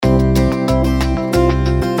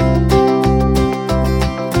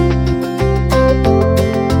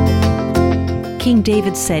King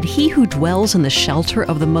David said, "He who dwells in the shelter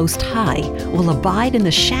of the Most High will abide in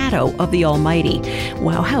the shadow of the Almighty."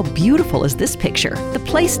 Wow, how beautiful is this picture? The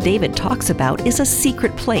place David talks about is a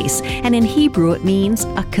secret place, and in Hebrew it means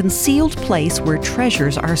a concealed place where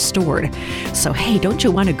treasures are stored. So hey, don't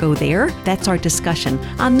you want to go there? That's our discussion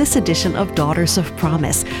on this edition of Daughters of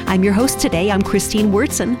Promise. I'm your host today. I'm Christine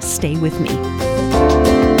Wurtzen. Stay with me.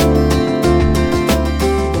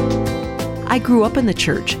 I grew up in the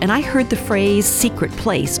church, and I heard the phrase secret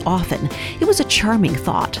place often. It was a charming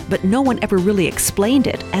thought, but no one ever really explained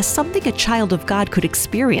it as something a child of God could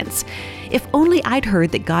experience. If only I'd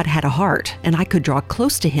heard that God had a heart, and I could draw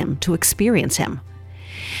close to Him to experience Him.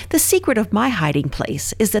 The secret of my hiding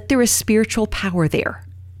place is that there is spiritual power there.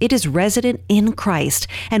 It is resident in Christ,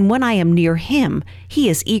 and when I am near Him, He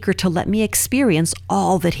is eager to let me experience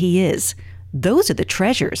all that He is. Those are the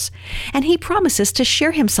treasures. And He promises to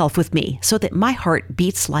share Himself with me so that my heart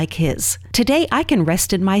beats like His. Today, I can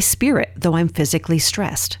rest in my spirit, though I'm physically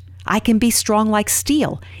stressed. I can be strong like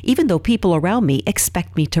steel, even though people around me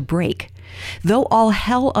expect me to break. Though all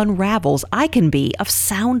hell unravels, I can be of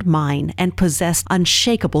sound mind and possess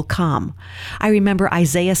unshakable calm. I remember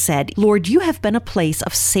Isaiah said, "Lord, you have been a place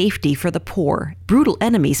of safety for the poor. Brutal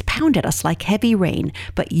enemies pound at us like heavy rain,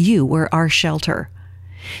 but you were our shelter."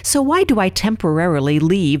 So why do I temporarily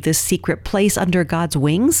leave this secret place under God's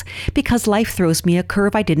wings? Because life throws me a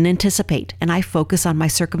curve I didn't anticipate, and I focus on my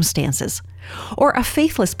circumstances. Or a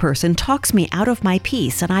faithless person talks me out of my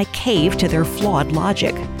peace, and I cave to their flawed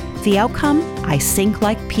logic. The outcome? I sink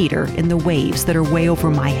like Peter in the waves that are way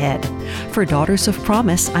over my head. For Daughters of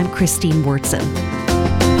Promise, I'm Christine Wurtzen.